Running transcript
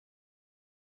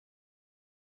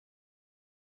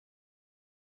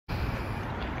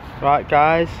Right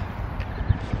guys,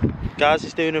 Gaz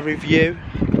is doing a review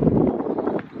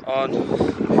on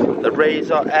the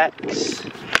Razor X.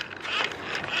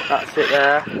 That's it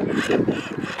there.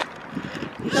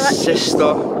 Sister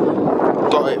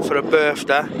got it for her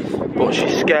birthday, but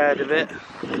she's scared of it.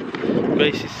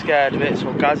 Grace is scared of it,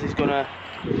 so Gaz is gonna,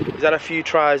 he's had a few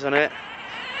tries on it.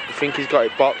 I think he's got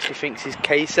it boxed, he thinks he's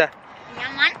caser.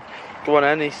 Yeah, man. Go on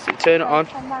then, turn it on.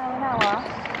 10 miles an hour.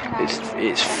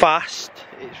 It's fast,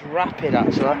 it's rapid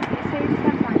actually.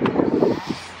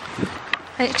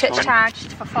 And it's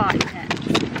charged for 40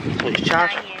 minutes. So it's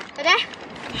charged. Ready?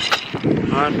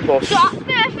 And push. Stop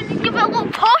first and then give it a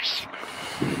little push.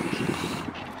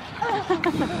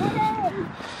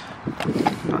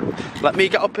 Let me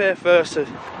get up here first. Run,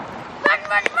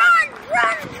 run, run,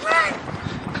 run, run.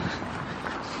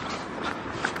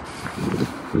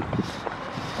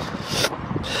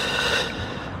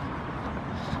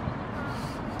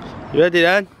 You ready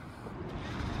then?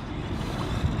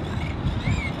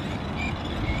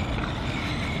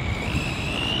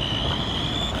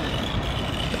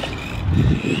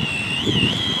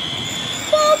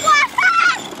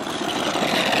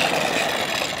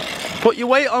 Put your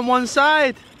weight on one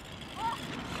side.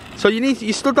 So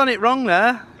you stood on it wrong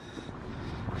there.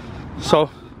 So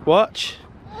watch.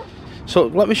 So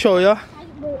let me show you.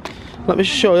 Let me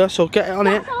show you. So get it on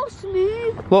it. So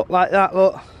smooth. Look like that.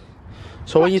 Look.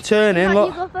 So when you turn in,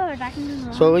 look.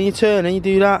 So when you turn in, you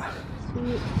do that.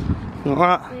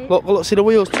 Like that. Look. See the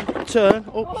wheels turn.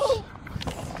 Oops.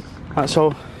 Right,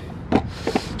 so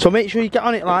make sure you get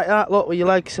on it like that. Look, with your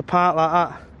legs apart like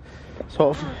that.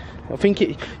 So I think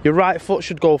your right foot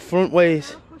should go front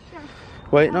ways.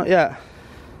 Wait, not yet.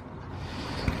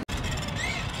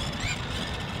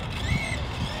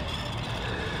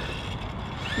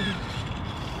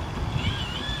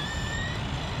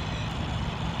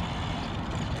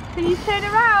 Can you turn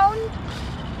around?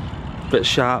 Bit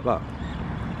sharp that.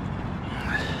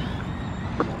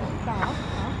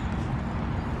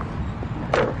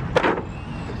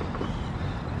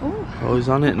 Oh, he's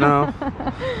on it now.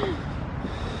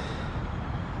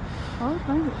 Oh, it's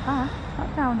going a bit fast.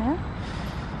 That's down here.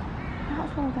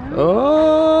 That's all down.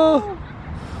 Oh!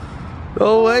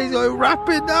 Oh, he's going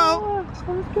rapid now.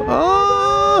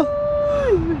 Oh!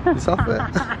 It's off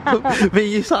it. Me,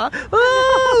 you saw.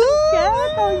 Oh! Yeah,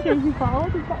 I'm getting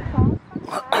cold. He's got cold.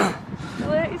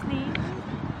 Look, his knees.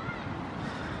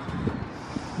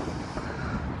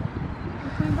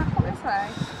 He's coming back up this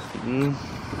way.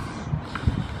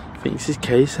 Thinks he's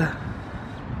caser.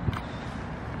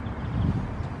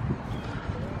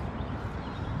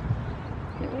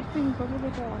 It would bring good with the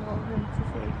drone over him to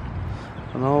see.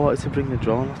 I know I wanted to bring the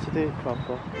drone, I have to do it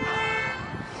proper.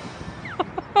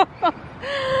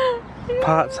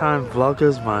 Part-time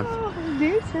vloggers, man. Oh, I'm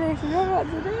new to this, I don't know what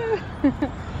to do.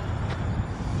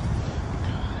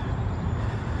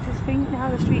 Just think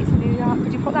now the streets of New York.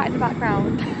 Could you put that in the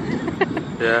background?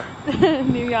 Yeah.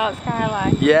 New York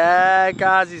skyline. Yeah,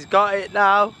 guys, he's got it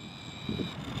now.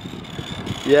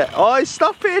 Yeah. Oh, he's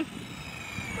stopping.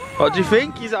 What do you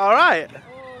think? He's alright? Oh,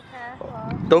 careful.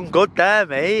 Done good there,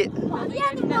 mate.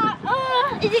 Yeah,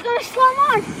 is it going to slam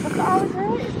on? Look at how it's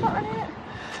hurt. It's got on it.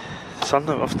 Sand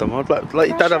it off the mud. Let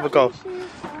your dad have a go.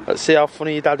 Let's see how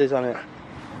funny your dad is on it.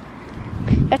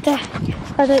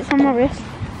 It's on my wrist.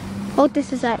 Hold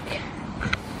this a sec.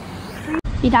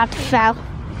 Your dad fell.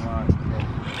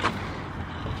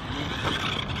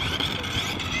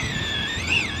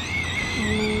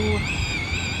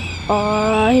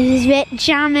 Oh, he's a bit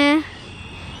jammy.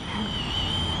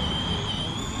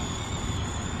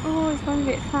 Oh, it's going a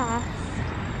bit fast.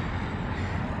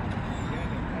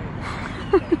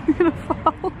 He's gonna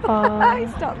fall. Oh. He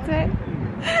stopped it.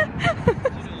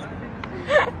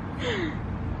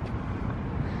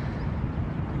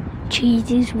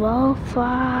 Jesus, well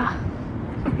far.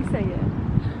 What you say,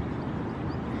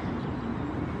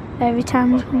 yeah? Every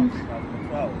time we come.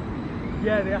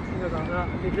 Yeah, they asked me about that,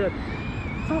 and they did.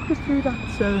 Talk us through that.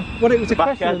 Well, it was a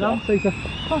question and answer. So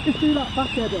talk us through that back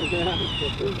head.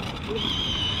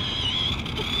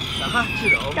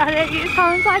 It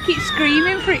sounds like it's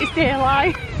screaming for its dear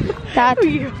life. Dad.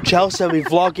 Chelsea, we're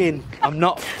vlogging. I'm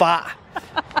not fat.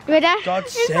 Ready?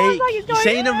 God's sake. Like you're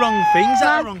saying the wrong things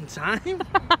at the wrong time.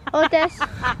 Hold this.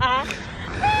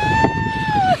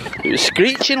 It was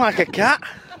screeching like a cat.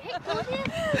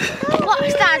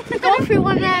 Watch Dad. Go through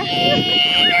one there.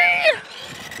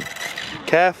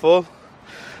 Careful.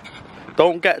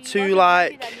 Don't get too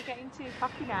like. You're getting too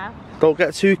cocky now. Don't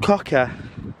get too cocky.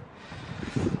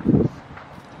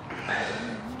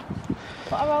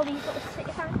 What are all these little stick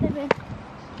your hands in?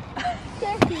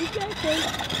 Careful.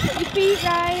 Put your feet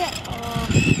right. Oh.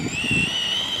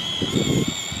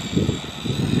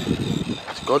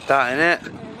 good, that, innit?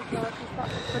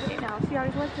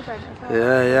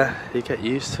 Yeah, yeah, you get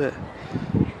used to it.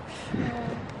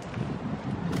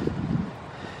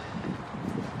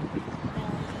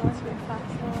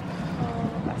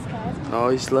 Oh,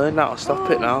 he's learned how to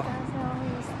stop it now.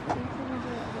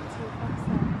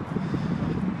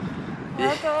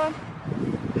 Well done.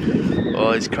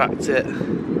 Oh, he's cracked it.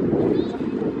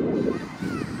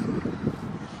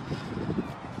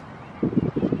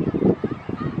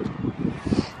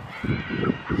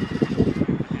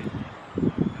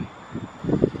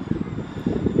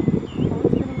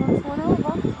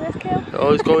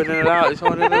 Oh, he's going in and out, he's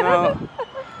going in and out.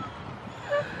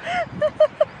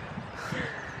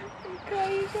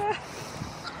 Crazy.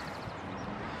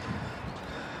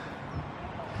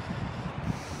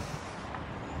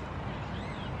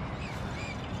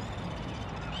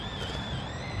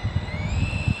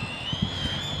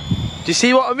 Do you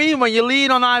see what I mean? When you lean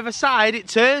on either side, it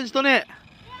turns, doesn't it?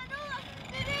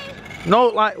 No,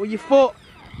 like with your foot.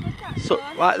 So,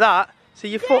 like that. See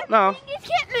your foot now? You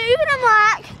keep moving, I'm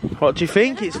like. What do you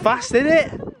think? It's fast, isn't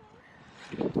it?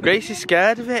 Gracie's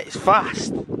scared of it, it's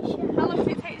fast. How long does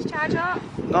it take to charge up?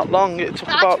 Not long, it took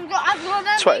about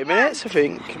 20 minutes, I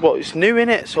think. Well, it's new,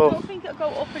 innit? So I don't think it'll go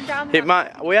up and down. it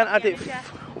might. We ain't had it.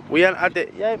 We ain't had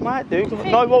it. Yeah, it might do.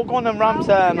 No, it won't go on them ramps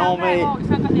there, no, mate.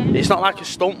 It's not like a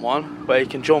stunt one where you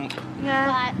can jump.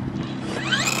 Yeah.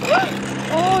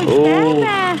 Oh,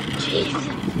 it's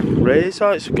there.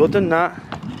 Razor, it's good and that.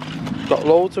 Got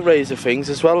loads of razor things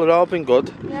as well, they've all been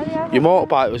good. Yeah, Your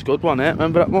motorbike was good, wasn't it?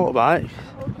 Remember that motorbike?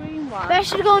 Where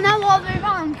should we go now? All the way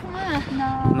around? Come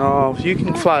on. No, you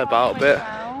can fly about a bit.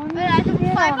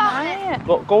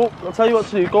 Look, go, I'll tell you what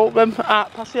to do. Go up them,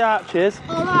 past the arches,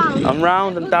 and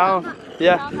round and down.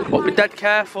 Yeah, but be dead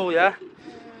careful, yeah?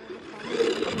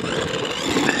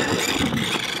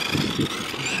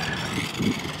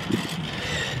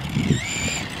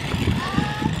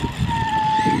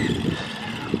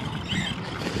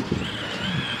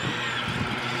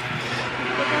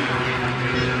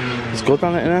 It's good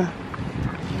on it, innit?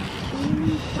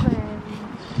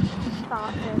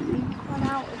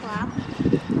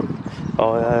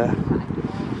 Oh yeah.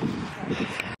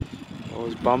 Oh,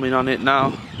 he's bombing on it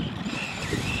now.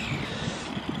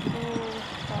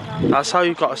 That's how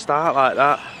you've got to start like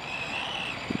that.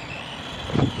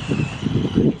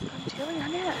 It's chilly,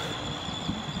 isn't it?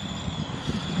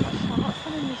 What's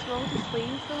on in this road? The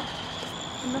sleeves up.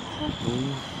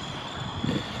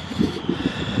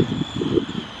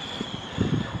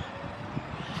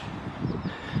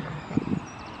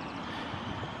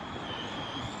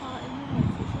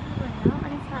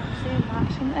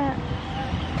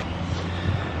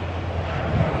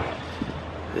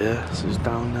 Yeah, this is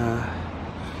down there.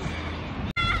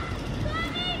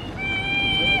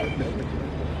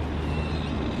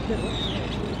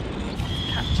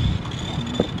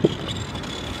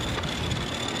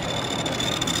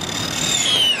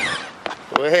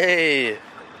 Way.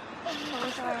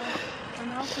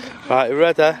 Right, you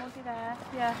ready?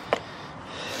 Yeah.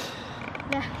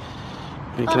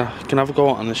 You can have a go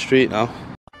out on the street now.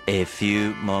 A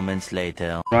few moments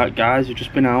later. Right guys, we've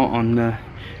just been out on the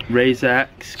Razor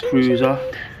X Cruiser.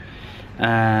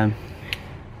 We're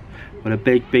a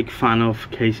big fan of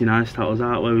Casey Neistat's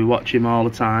out where we watch him all the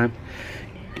time.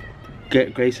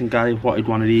 Grace and Gary wanted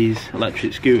one of these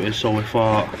electric scooters, so we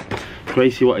thought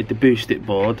Gracie wanted the Boost It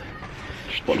board,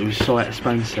 but it was so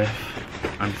expensive,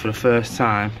 and for the first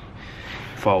time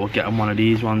thought we'd get him one of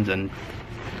these ones and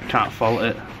can't fault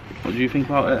it. What do you think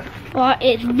about it? Well,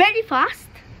 it's very fast.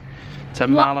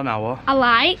 10 mile an hour. I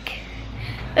like.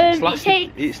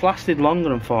 It's lasted longer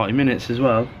than 40 minutes as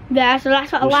well. Yeah, so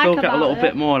that's what I like about it. We'll still get a little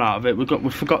bit more out of it. We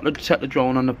forgot to set the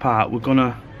drone on the part. We're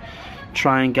gonna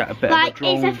try and get a bit of a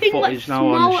drone footage now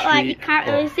on the street. Like you can't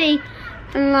really see,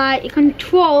 and like you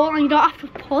control, and you don't have to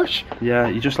push. Yeah,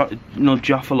 you just like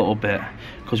nudge off a little bit,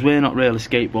 because we're not really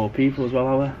skateboard people as well,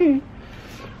 are we?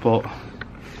 But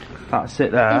that's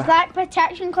it there. It's like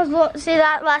protection, because look, see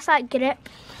that's like grip.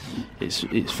 It's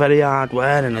very hard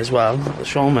wearing as well.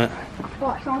 Show me.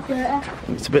 What's not dirty?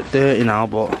 It's a bit dirty now,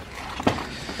 but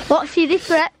What's the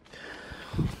difference?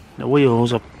 the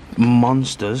wheels are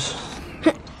monsters.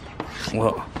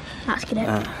 Look. That's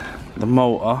grip. The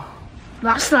motor.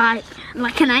 That's like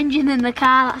an engine in the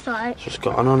car. That's like. It's just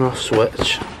got an on-off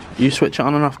switch. You switch it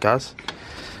on and off, Gaz.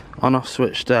 On-off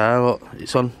switch there. Look,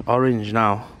 it's on orange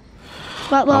now.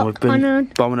 Look, and we've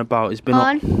been bombing about. It's been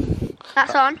on. Up.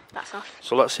 That's on. That's off.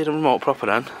 So let's see the remote proper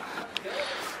then.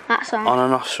 That's on. On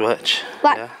and off switch.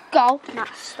 Let yeah. go.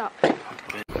 That's stop.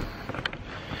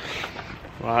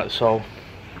 Right, so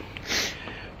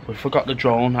we forgot the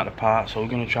drone at the park, so we're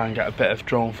going to try and get a bit of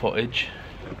drone footage.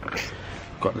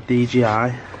 Got the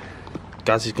DJI.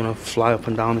 Gaz is going to fly up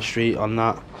and down the street on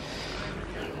that.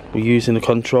 We're using the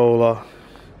controller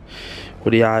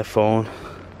with the iPhone.